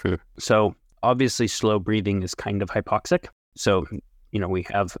baseline. Mm-hmm. So obviously slow breathing is kind of hypoxic. So, we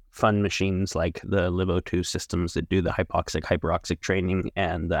have fun machines like the LiveO2 systems that do the hypoxic, hyperoxic training.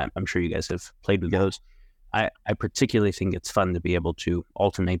 And I'm sure you guys have played with those. I particularly think it's fun to be able to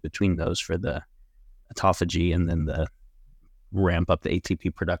alternate between those for the autophagy and then the ramp up the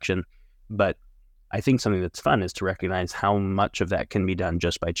ATP production. But I think something that's fun is to recognize how much of that can be done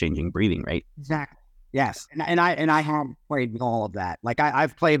just by changing breathing, right? Exactly. Yes. And I have played with all of that. Like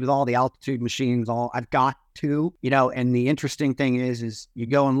I've played with all the altitude machines, I've got to, and the interesting thing is you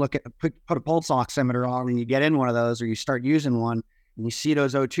go and put a pulse oximeter on, and you get in one of those, or you start using one, and you see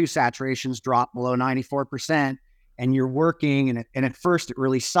those O2 saturations drop below 94%, and you're working, and at first it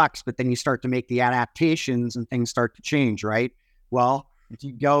really sucks, but then you start to make the adaptations and things start to change, right? Well, if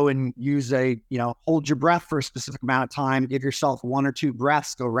you go and use hold your breath for a specific amount of time, give yourself 1 or 2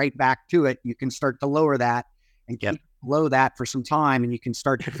 breaths, go right back to it, you can start to lower that and keep below that for some time, and you can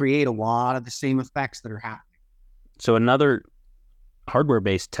start to create a lot of the same effects that are happening. So another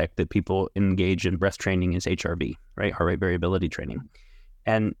hardware-based tech that people engage in breath training is HRV, right? Heart rate variability training.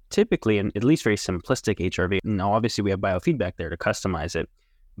 And typically, and at least very simplistic HRV, now obviously we have biofeedback there to customize it,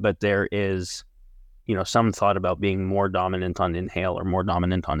 but there is some thought about being more dominant on inhale or more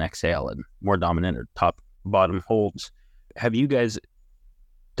dominant on exhale and more dominant or top bottom holds. Have you guys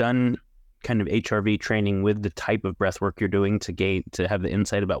done kind of HRV training with the type of breath work you're doing to have the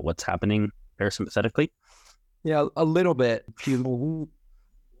insight about what's happening parasympathetically? Yeah, a little bit.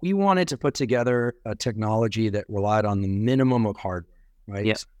 We wanted to put together a technology that relied on the minimum of hardware, right?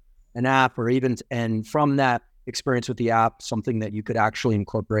 Yes. An app, and from that experience with the app, something that you could actually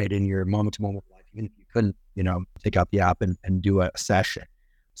incorporate in your moment-to-moment life, even if you couldn't, take out the app and do a session.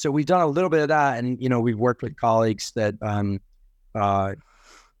 So we've done a little bit of that, and we've worked with colleagues that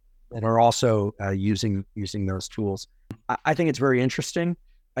are also using those tools. I think it's very interesting.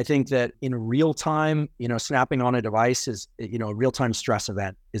 I think that in real time, snapping on a device is, a real-time stress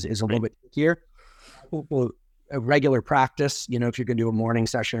event is a little bit trickier. A regular practice, if you're going to do a morning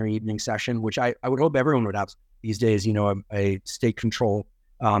session or evening session, which I would hope everyone would have these days, a state control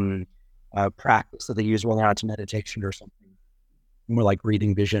practice that they use whether or not it's meditation or something more like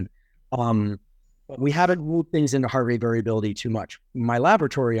breathing vision. But we haven't moved things into heart rate variability too much. My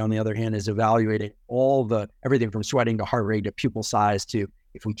laboratory, on the other hand, is evaluating everything from sweating to heart rate to pupil size to,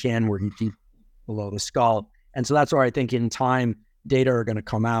 if we can, we're deep below the skull. And so that's where I think in time data are going to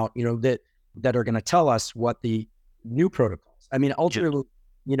come out, that are going to tell us what the new protocols. I mean, ultimately,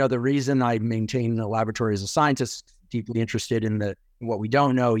 the reason I maintain a laboratory as a scientist, deeply interested in what we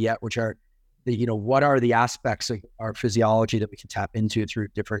don't know yet, which are what are the aspects of our physiology that we can tap into through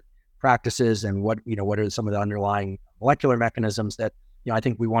different practices, and what are some of the underlying molecular mechanisms that, I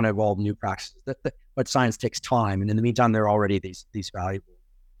think we want to evolve new practices. But science takes time, and in the meantime, there are already these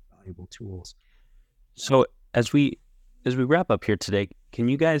valuable tools. So as we wrap up here today, can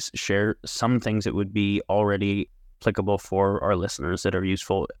you guys share some things that would be already applicable for our listeners that are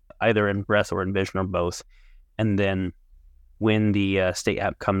useful either in breath or in vision or both? And then when the state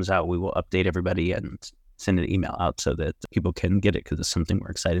app comes out, we will update everybody and send an email out so that people can get it, because it's something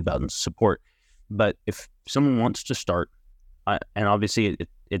we're excited about and support. But if someone wants to start, and obviously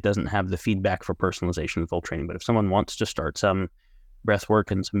it doesn't have the feedback for personalization and full training, but if someone wants to start some breath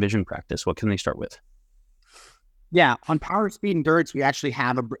work and some vision practice, what can they start with? Yeah, on Power Speed Endurance, we actually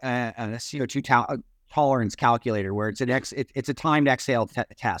have a CO2 tolerance calculator where it's a timed exhale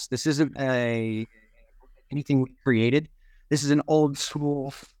test. This isn't anything we created. This is an old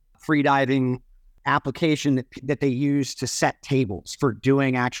school freediving application that they use to set tables for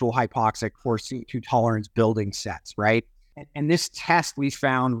doing actual hypoxic or CO2 tolerance building sets, right? And this test we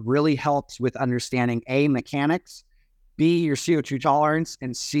found really helps with understanding A, mechanics, B, your CO2 tolerance,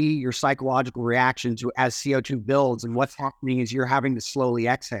 and C, your psychological reaction to as CO2 builds. And what's happening is you're having to slowly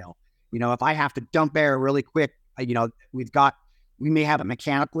exhale. If I have to dump air really quick, we may have a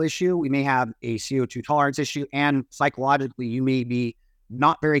mechanical issue, we may have a CO2 tolerance issue, and psychologically, you may be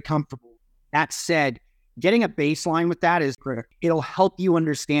not very comfortable. That said, getting a baseline with that is critical. It'll help you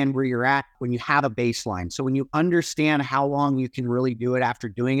understand where you're at when you have a baseline. So when you understand how long you can really do it after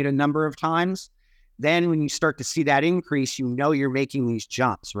doing it a number of times, then when you start to see that increase, you're making these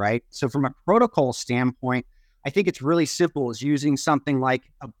jumps, right? So from a protocol standpoint, I think it's really simple, is using something like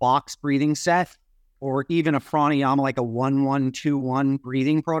a box breathing set, or even a pranayama, like a 1-1-2-1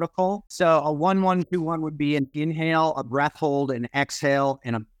 breathing protocol. So a 1-1-2-1 would be an inhale, a breath hold, an exhale,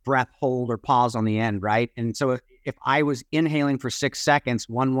 and a breath hold or pause on the end, right? And so if I was inhaling for 6 seconds,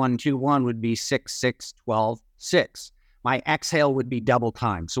 1-1-2-1 would be 6-6-12-6. My exhale would be double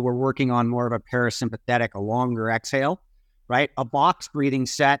time. So we're working on more of a parasympathetic, a longer exhale, right? A box breathing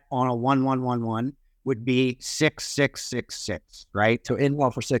set on a 1-1-1-1 would be 6-6-6-6, right? So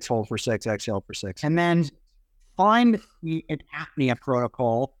inhale for 6, hold for 6, exhale for 6. And then find an apnea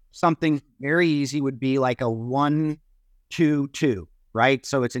protocol. Something very easy would be like a 1-2-2, right?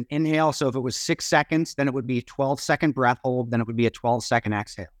 So it's an inhale. So if it was 6 seconds, then it would be a 12-second breath hold. Then it would be a 12-second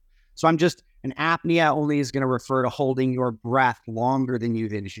exhale. So an apnea only is going to refer to holding your breath longer than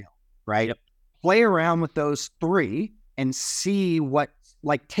you've inhaled, right? Yep. Play around with those three and see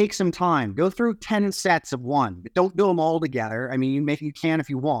take some time. Go through 10 sets of one, but don't do them all together. I mean, you can if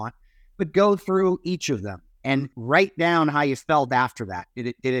you want, but go through each of them and write down how you felt after that.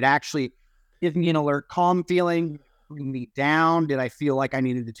 Did it actually give me an alert, calm feeling, bring me down? Did I feel like I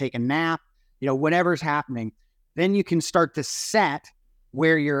needed to take a nap? Whatever's happening, then you can start to set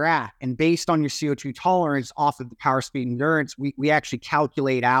where you're at. And based on your CO2 tolerance off of the power, speed, endurance, we actually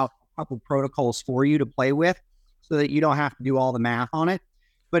calculate out a couple protocols for you to play with so that you don't have to do all the math on it.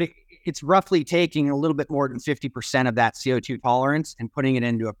 But it's roughly taking a little bit more than 50% of that CO2 tolerance and putting it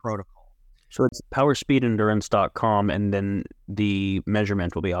into a protocol. So it's powerspeedendurance.com, and then the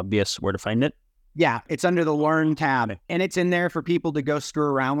measurement will be obvious where to find it? Yeah, it's under the Learn tab, and it's in there for people to go screw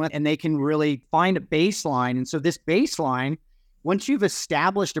around with, and they can really find a baseline. And so this baseline, once you've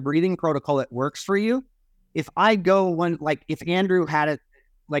established a breathing protocol that works for you, if Andrew had it,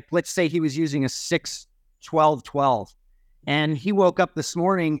 let's say he was using a 6-12-12, and he woke up this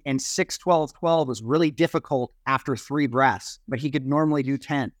morning and 6-12-12 was really difficult after 3 breaths, but he could normally do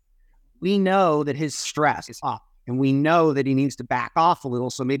 10. We know that his stress is up, and we know that he needs to back off a little.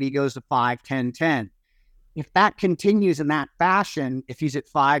 So maybe he goes to 5-10-10. If that continues in that fashion, if he's at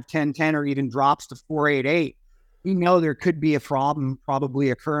 5-10-10 or even drops to 4-8-8, we know there could be a problem probably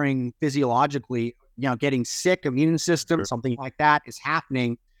occurring physiologically, getting sick, immune system, Sure. Something like that is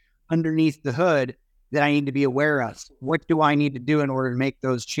happening underneath the hood that I need to be aware of. What do I need to do in order to make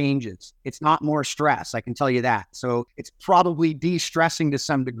those changes? It's not more stress, I can tell you that. So it's probably de-stressing to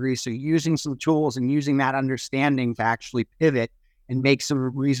some degree. So using some tools and using that understanding to actually pivot and make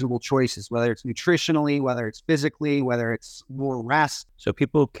some reasonable choices, whether it's nutritionally, whether it's physically, whether it's more rest. So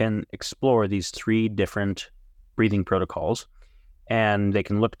people can explore these 3 different breathing protocols, and they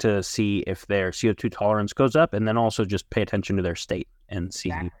can look to see if their CO2 tolerance goes up, and then also just pay attention to their state and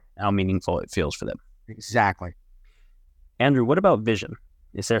see how meaningful it feels for them. Exactly. Andrew, what about vision?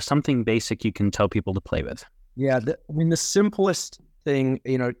 Is there something basic you can tell people to play with? Yeah, the simplest thing,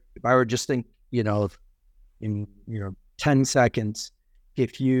 if I were just think, in 10 seconds,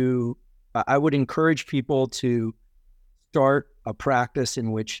 I would encourage people to start a practice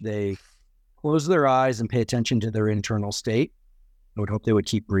in which they close their eyes and pay attention to their internal state. I would hope they would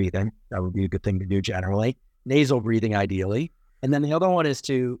keep breathing. That would be a good thing to do generally. Nasal breathing, ideally. And then the other one is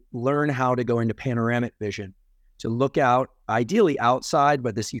to learn how to go into panoramic vision, to look out, ideally outside,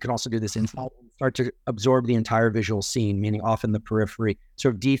 but you can also do this inside, start to absorb the entire visual scene, meaning often the periphery,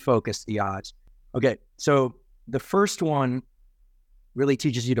 sort of defocus the eyes. Okay, so the first one really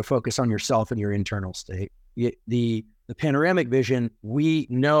teaches you to focus on yourself and your internal state. The panoramic vision, we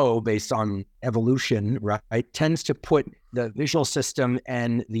know based on evolution, right, tends to put the visual system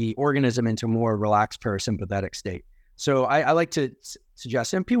and the organism into a more relaxed parasympathetic state. So I like to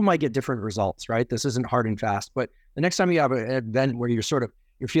suggest, and people might get different results, right? This isn't hard and fast, but the next time you have an event where you're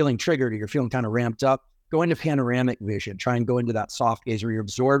feeling triggered or you're feeling kind of ramped up, go into panoramic vision. Try and go into that soft gaze where you're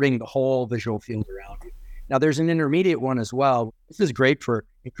absorbing the whole visual field around you. Now, there's an intermediate one as well. This is great for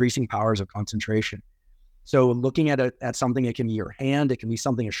increasing powers of concentration. So looking at something, it can be your hand, it can be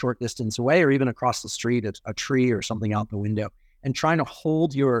something a short distance away, or even across the street, a tree or something out the window, and trying to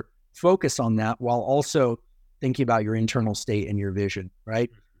hold your focus on that while also thinking about your internal state and your vision, right?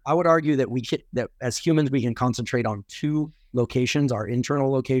 I would argue that that as humans, we can concentrate on two locations, our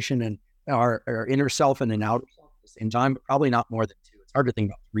internal location and our inner self and an outer self at the same time, but probably not more than two. It's hard to think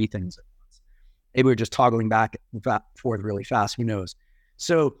about three things at once. Maybe we're just toggling back and forth really fast, who knows?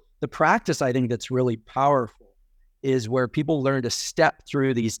 So the practice, I think, that's really powerful is where people learn to step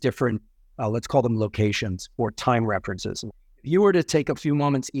through these different, let's call them locations or time references. If you were to take a few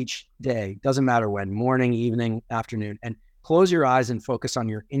moments each day, doesn't matter when, morning, evening, afternoon, and close your eyes and focus on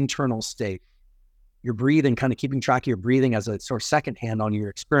your internal state, your breathing, kind of keeping track of your breathing as a sort of second hand on your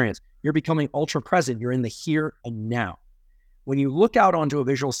experience, you're becoming ultra present. You're in the here and now. When you look out onto a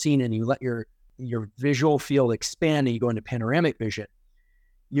visual scene and you let your visual field expand and you go into panoramic vision,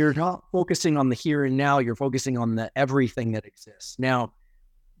 you're not focusing on the here and now, you're focusing on the everything that exists. Now,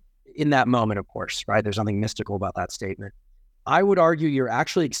 in that moment, of course, right? There's nothing mystical about that statement. I would argue you're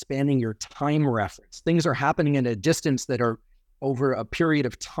actually expanding your time reference. Things are happening at a distance that are over a period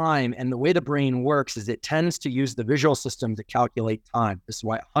of time. And the way the brain works is it tends to use the visual system to calculate time. This is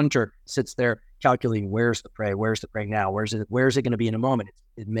why a hunter sits there calculating where's the prey now, where's it going to be in a moment.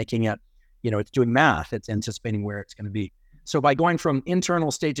 It's making it, it's doing math. It's anticipating where it's going to be. So by going from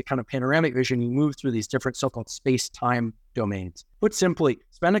internal state to kind of panoramic vision, you move through these different so-called space-time domains. Put simply,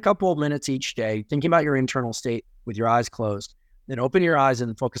 spend a couple of minutes each day thinking about your internal state with your eyes closed. Then open your eyes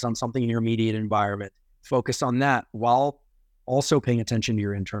and focus on something in your immediate environment. Focus on that while also paying attention to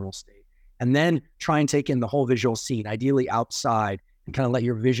your internal state. And then try and take in the whole visual scene, ideally outside, and kind of let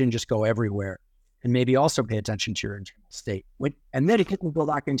your vision just go everywhere. And maybe also pay attention to your internal state. And then it can go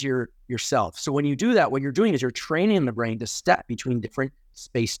back into yourself. So when you do that, what you're doing is you're training the brain to step between different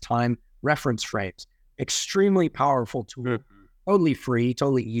space-time reference frames. Extremely powerful tool, totally free,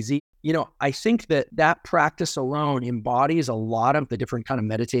 totally easy. I think that practice alone embodies a lot of the different kind of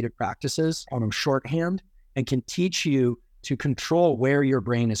meditative practices on shorthand and can teach you to control where your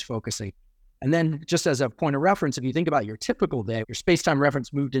brain is focusing. And then just as a point of reference, if you think about your typical day, your space-time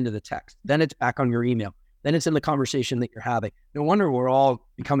reference moved into the text, then it's back on your email, then it's in the conversation that you're having. No wonder we're all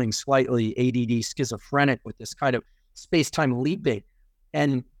becoming slightly ADD schizophrenic with this kind of space-time leaping.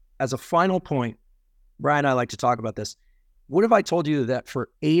 And as a final point, Brian and I like to talk about this. What if I told you that for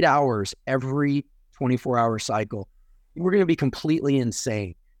 8 hours every 24-hour cycle, we're going to be completely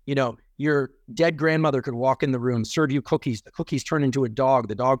insane? Your dead grandmother could walk in the room, serve you cookies. The cookies turn into a dog.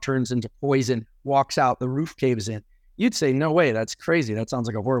 The dog turns into poison, walks out, the roof caves in. You'd say, no way, that's crazy. That sounds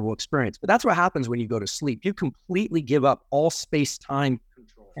like a horrible experience. But that's what happens when you go to sleep. You completely give up all space-time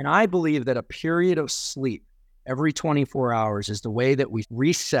control. And I believe that a period of sleep every 24 hours is the way that we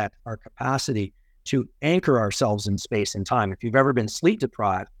reset our capacity to anchor ourselves in space and time. If you've ever been sleep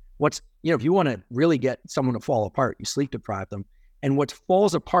deprived, if you want to really get someone to fall apart, you sleep deprive them. And what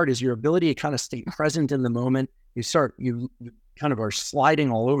falls apart is your ability to kind of stay present in the moment. You kind of are sliding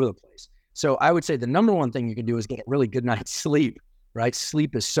all over the place. So I would say the number one thing you can do is get a really good night's sleep, right?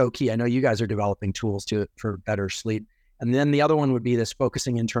 Sleep is so key. I know you guys are developing tools for better sleep. And then the other one would be this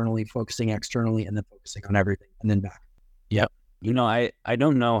focusing internally, focusing externally, and then focusing on everything and then back. Yep. I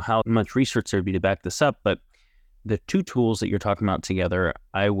don't know how much research there'd be to back this up, but the two tools that you're talking about together,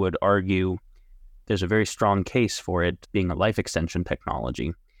 I would argue there's a very strong case for it being a life extension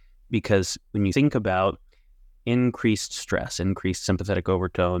technology, because when you think about increased stress, increased sympathetic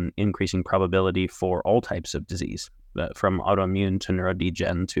overtone, increasing probability for all types of disease, from autoimmune to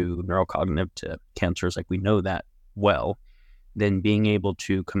neurodegen to neurocognitive to cancers, like we know that well, then being able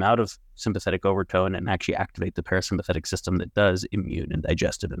to come out of sympathetic overtone and actually activate the parasympathetic system that does immune and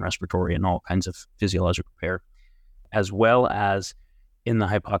digestive and respiratory and all kinds of physiologic repair, as well as in the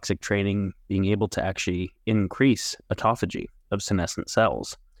hypoxic training, being able to actually increase autophagy of senescent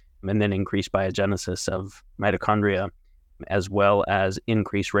cells and then increase biogenesis of mitochondria, as well as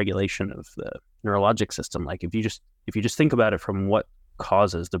increase regulation of the neurologic system. Like if you just think about it from what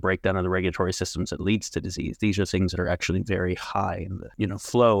causes the breakdown of the regulatory systems that leads to disease, these are things that are actually very high in the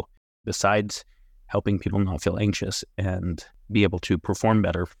flow, besides helping people not feel anxious and be able to perform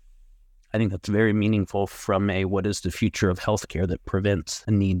better. I think that's very meaningful from what is the future of healthcare that prevents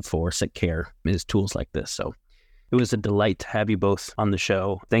a need for sick care is tools like this. So it was a delight to have you both on the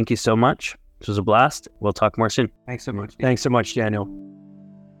show. Thank you so much. This was a blast. We'll talk more soon. Thanks so much. Thanks so much, Daniel.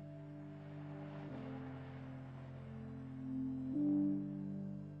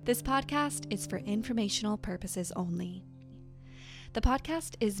 This podcast is for informational purposes only. The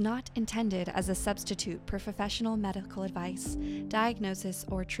podcast is not intended as a substitute for professional medical advice, diagnosis,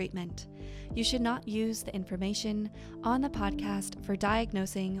 or treatment. You should not use the information on the podcast for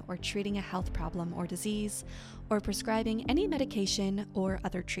diagnosing or treating a health problem or disease, or prescribing any medication or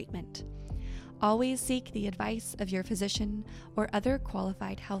other treatment. Always seek the advice of your physician or other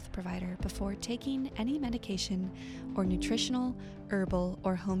qualified health provider before taking any medication or nutritional, herbal,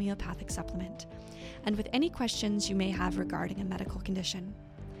 or homeopathic supplement, and with any questions you may have regarding a medical condition.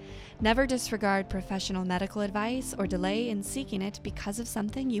 Never disregard professional medical advice or delay in seeking it because of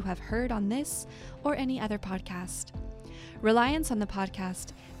something you have heard on this or any other podcast. Reliance on the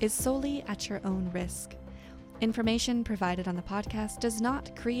podcast is solely at your own risk. Information provided on the podcast does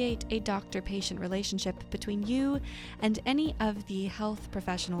not create a doctor-patient relationship between you and any of the health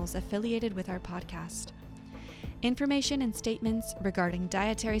professionals affiliated with our podcast. Information and statements regarding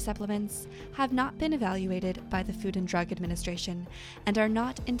dietary supplements have not been evaluated by the Food and Drug Administration and are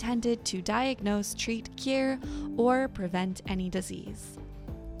not intended to diagnose, treat, cure, or prevent any disease.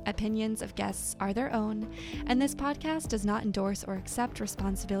 Opinions of guests are their own, and this podcast does not endorse or accept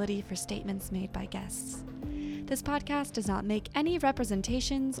responsibility for statements made by guests. This podcast does not make any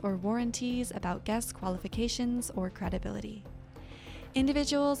representations or warranties about guest qualifications or credibility.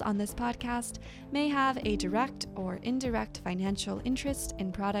 Individuals on this podcast may have a direct or indirect financial interest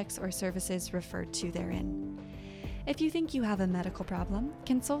in products or services referred to therein. If you think you have a medical problem,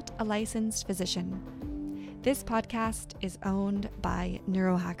 consult a licensed physician. This podcast is owned by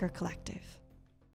Neurohacker Collective.